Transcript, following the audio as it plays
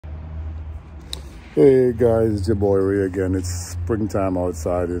Hey guys, it's your boy Ray again. It's springtime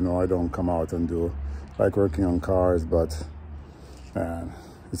outside. You know, I don't come out and do like working on cars, but man,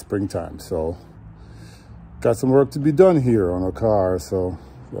 it's springtime, so got some work to be done here on a car. So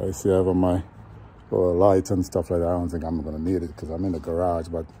I see I have on my lights and stuff like that. I don't think I'm gonna need it because I'm in the garage,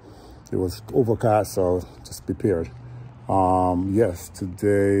 but it was overcast, so just prepared. Yes,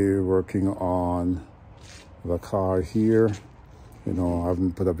 today working on the car here. You know, I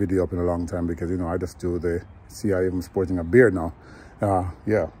haven't put a video up in a long time because, you know, I just do the, see, I am sporting a beard now.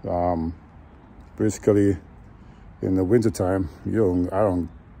 Basically, in the wintertime, I don't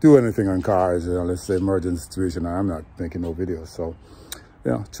do anything on cars unless it's an emergency situation. I'm not making no videos. So,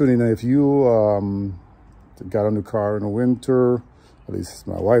 yeah, tune in if you got a new car in the winter, at least it's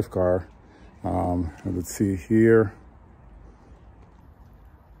my wife's car. Let's see here.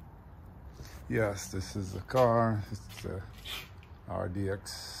 Yes, this is the car. It's the Rdx.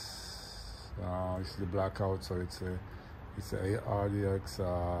 It's the blackout, so it's a Rdx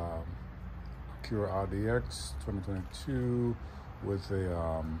Acura Rdx 2022 with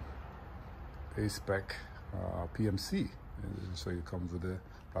a Aspec PMC. So it comes with the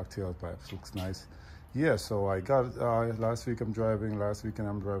black tailpipe. Looks nice. Yeah. So I got last week. Last weekend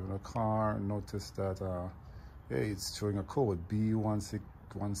I'm driving a car and noticed that hey, it's showing a code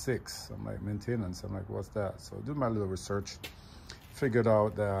B1616. I'm like, maintenance. I'm like, what's that? So I did my little research. Figured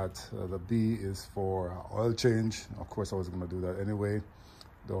out that the B is for oil change. Of course, I was going to do that anyway.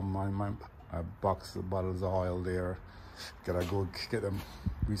 Don't mind my box of bottles of oil there. Gotta go get them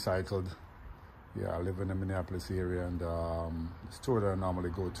recycled. Yeah, I live in the Minneapolis area, and the store that I normally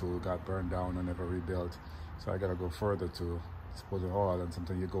go to got burned down and never rebuilt. So I gotta go further to dispose of oil, and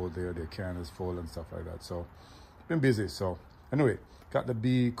sometimes you go there, their can is full and stuff like that. So been busy. So anyway, got the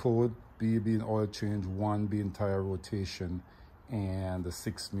B code. B being oil change, 1 being tire rotation, and the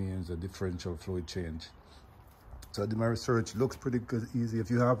 6 means a differential fluid change. So I did my research. Looks pretty good, easy. If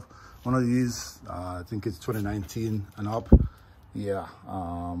you have one of these, I think it's 2019 and up. Yeah,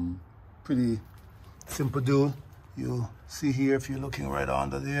 pretty simple do. You see here, if you're looking right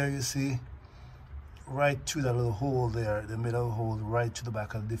under there, you see right through that little hole there, the middle hole, right to the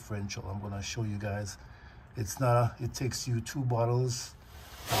back of the differential. I'm gonna show you guys. It's not, it takes you 2 bottles.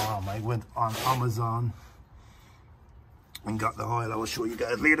 I went on Amazon and got the oil. I will show you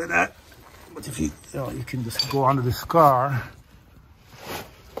guys later that. But if you can just go under this car.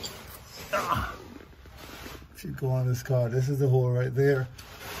 If you go on this car, this is the hole right there.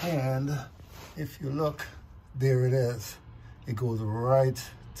 And if you look, there it is. It goes right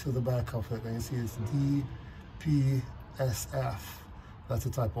to the back of it. And you see it's DPSF. That's the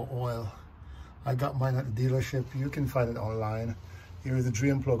type of oil. I got mine at the dealership. You can find it online. Here is the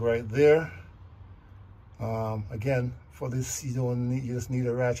drain plug right there. Again, for this, you just need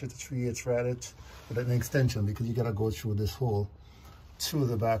a ratchet, a 3/8 ratchet with an extension because you gotta go through this hole to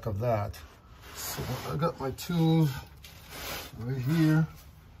the back of that. So I got my tools right here.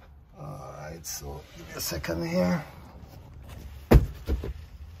 All right, so give me a second here.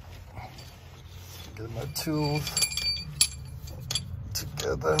 Get my tools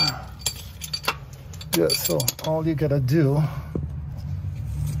together. Yeah, so all you gotta do,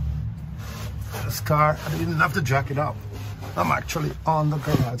 this car, I didn't have to jack it up. I'm actually on the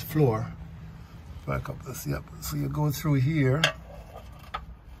garage floor. Back up this, yep. So you go through here,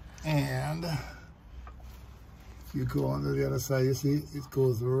 and you go on to the other side, you see, it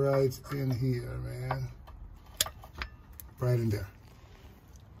goes right in here, man. Right in there.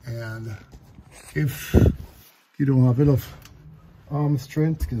 And if you don't have enough arm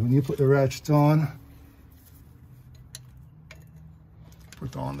strength, because when you put the ratchet on,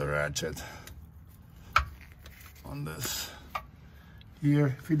 put on the ratchet on this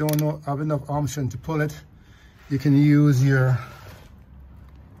here. If you don't have enough arm strength to pull it, you can use your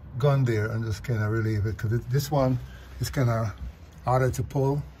gun there and just kind of relieve it, because this one is kind of harder to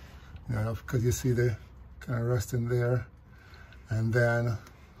pull, you know, because you see the kind of resting there. And then,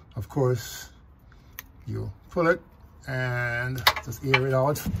 of course, you pull it and just air it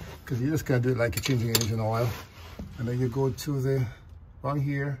out, because you just gotta do it like you're changing engine oil. And then you go to the one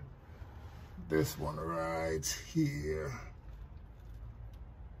here, this one right here.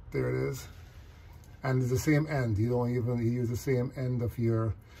 There it is. And it's the same end. You don't even use the same end of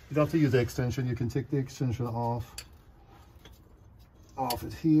your, you don't have to use the extension. You can take the extension off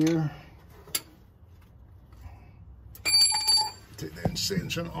it here. Take the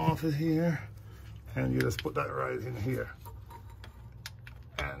extension off it here. And you just put that right in here.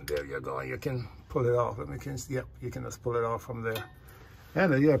 And there you go. You can pull it off. Yep, you can just pull it off from there.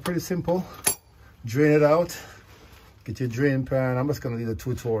 And yeah, pretty simple. Drain it out. Get your drain pan. I'm just gonna leave a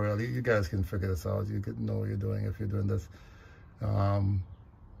tutorial. You guys can figure this out. You could know what you're doing if you're doing this.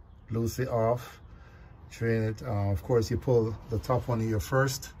 Loose it off, drain it. Of course, you pull the top one here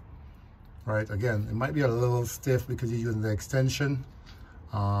first, right? Again, it might be a little stiff because you're using the extension.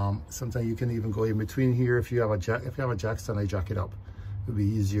 Sometimes you can even go in between here. If you have a jack stand, I jack it up. It'll be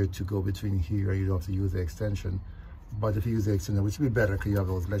easier to go between here. You don't have to use the extension. But if you use the extension, which would be better because you have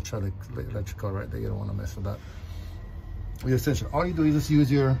those electrical right there. You don't want to mess with that. With the extension, all you do is just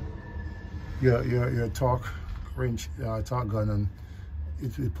use your torque wrench, torque gun, and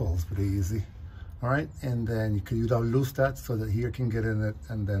it pulls pretty easy. All right, and then you can loose that so that here can get in it,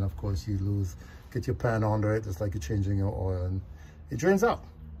 and then of course you get your pan under it, just like you're changing your oil, and it drains out.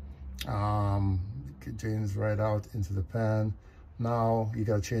 It drains right out into the pan. Now you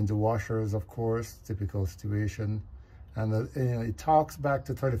gotta change the washers, of course, typical situation, and it torques back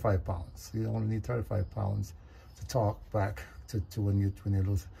to 35 pounds. You only need 35 pounds to torque back to when you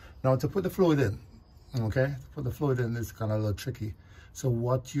lose. Now to put the fluid in, okay, to put the fluid in is kind of a little tricky. So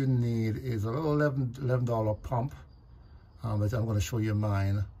what you need is a little $11 pump, but I'm going to show you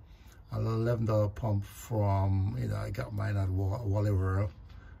mine. A little $11 pump from, I got mine at Wally World,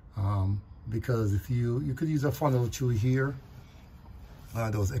 because if you could use a funnel too here.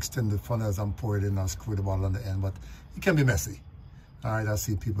 Those extended funnels, I'm pouring it in and screw the bottle on the end, but it can be messy. All right, I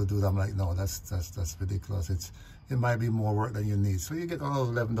see people do that. I'm like, no, that's ridiculous. It might be more work than you need. So you get all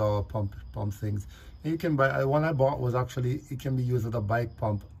those $11 pump things. And you can buy, one I bought was actually, it can be used as a bike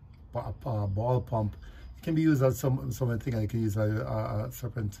pump, ball pump. It can be used as something, and you can use a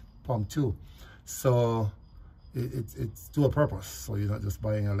serpent pump too. So it's to a purpose. So you're not just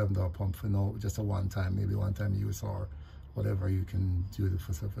buying an $11 pump for just a maybe one time use, or whatever you can do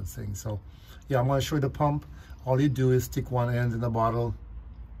for certain things. So yeah, I'm going to show you the pump. All you do is stick one end in the bottle.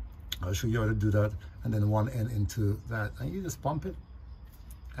 I'll show you how to do that, and then one end into that, and you just pump it,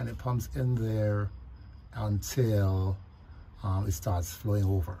 and it pumps in there until it starts flowing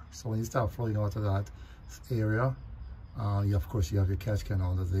over. So when you start flowing out of that area, of course you have your catch can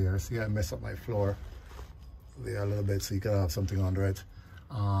under there. See, I messed up my floor there a little bit, so you gotta have something under it.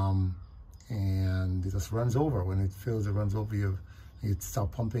 And it just runs over. When it fills, it runs over. You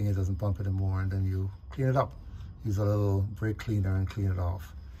stop pumping, it doesn't pump anymore, and then you clean it up. Use a little brake cleaner and clean it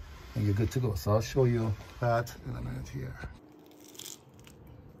off, and you're good to go. So I'll show you that in a minute here.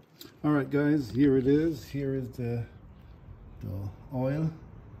 All right, guys, here it is. Here is the oil.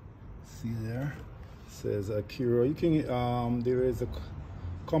 See there? It says Acura. You can there is a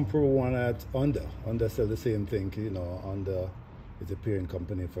comparable one at Honda. Honda says the same thing. Honda is a parent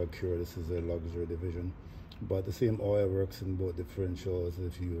company for Acura. This is a luxury division, but the same oil works in both differentials.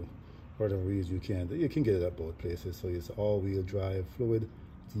 If you, for whatever reason, you can get it at both places. So it's all-wheel drive fluid,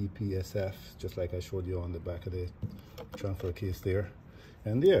 DPSF, just like I showed you on the back of the transfer case there.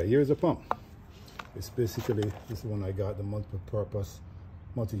 And yeah, here's a pump. It's basically, this is one I got, the multi-purpose,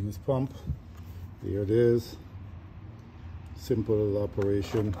 multi-use pump. Here it is. Simple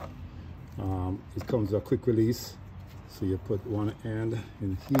operation. It comes with a quick release. So you put one end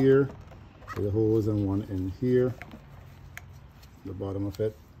in here with the hose, and one in here. The bottom of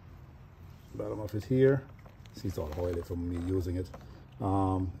it. Bottom of it here. See, it's all oily from me using it.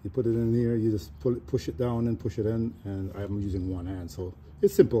 You put it in here, you just push it down and push it in, and I'm using one hand, so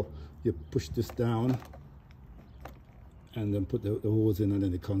it's simple. You push this down and then put the hose in, and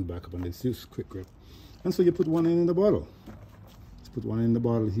then it comes back up, and it's just quick grip. And so you put one in the bottle. Just put one in the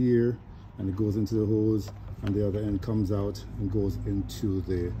bottle here, and it goes into the hose, and the other end comes out and goes into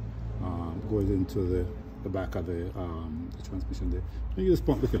the back of the transmission there. And you just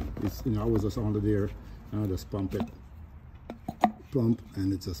pump the thing. It's, I was just under there, and I just pump it. Pump,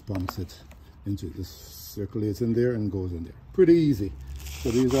 and it just pumps it into it. Just circulates in there and goes in there. Pretty easy. So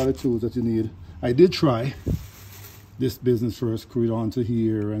these are the tools that you need. I did try this business first, screw it onto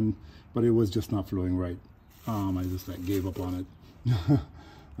here, but it was just not flowing right. I just gave up on it.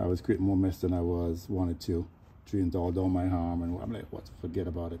 I was creating more mess than I wanted to. Drained all down my arm, and I'm like, what? Forget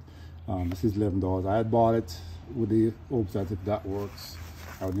about it. This is $11. I had bought it with the hopes that if that works,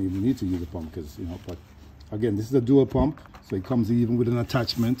 I wouldn't even need to use a pump, because but again, this is a dual pump, so it comes even with an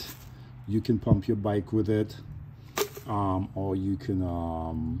attachment. You can pump your bike with it, or you can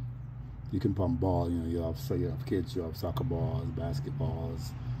pump ball. You have kids, you have soccer balls,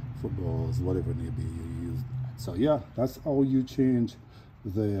 basketballs, footballs, whatever it may be. You use that. So yeah, that's how you change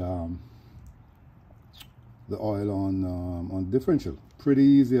the oil on differential. Pretty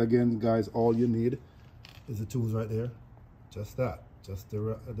easy. Again, guys, all you need is the tools right there. Just that. Just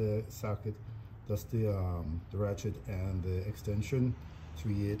the socket. Just the ratchet and the extension,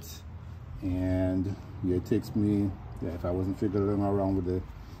 3/8, and yeah, it takes me yeah, if I wasn't fiddling around with the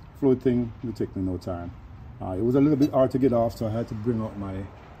fluid thing, it would take me no time. It was a little bit hard to get off, so I had to bring out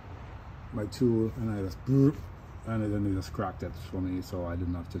my tool, and I just and then it just cracked it for me, so I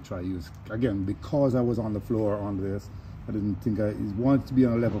didn't have to try use again because I was on the floor on this. I didn't think I wanted to be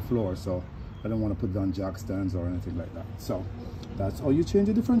on a level floor, so I don't want to put down jack stands or anything like that. So that's how you change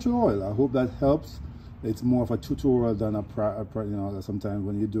a differential oil. I hope that helps. It's more of a tutorial than a you know, sometimes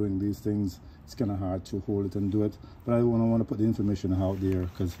when you're doing these things, it's kind of hard to hold it and do it. But I want to put the information out there,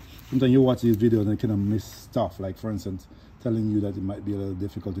 because sometimes you watch these videos and you kind of miss stuff. Like, for instance, telling you that it might be a little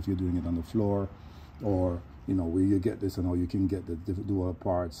difficult if you're doing it on the floor, or you know, where you get this and how you can get the dual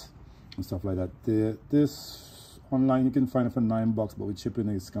parts and stuff like that. This online you can find it for $9, but with shipping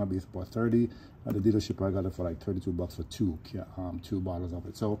it's gonna be about 30. At the dealership I got it for like $32 for two bottles of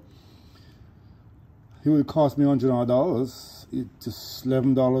it. So it would cost me $100. It's just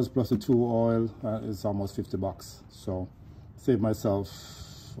 $11 plus the two oil is almost $50. So save myself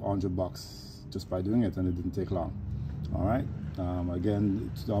 $100 just by doing it, and it didn't take long. All right. Again,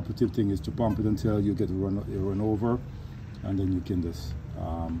 the operative thing is to pump it until you get run over, and then you can just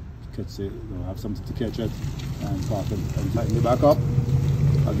catch it, you know, have something to catch it, and pop it and tighten it back up.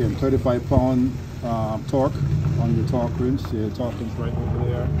 Again, 35-pound torque on your torque wrench. The torque wrench right over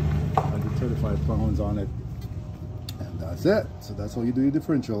there. I did 35 pounds on it, and that's it. So that's how you do your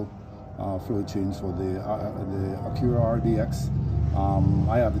differential fluid change for the Acura Rdx.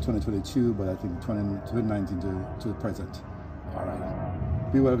 I have the 2022, but I think 2019 to present. All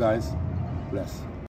right. Be well, guys. Bless.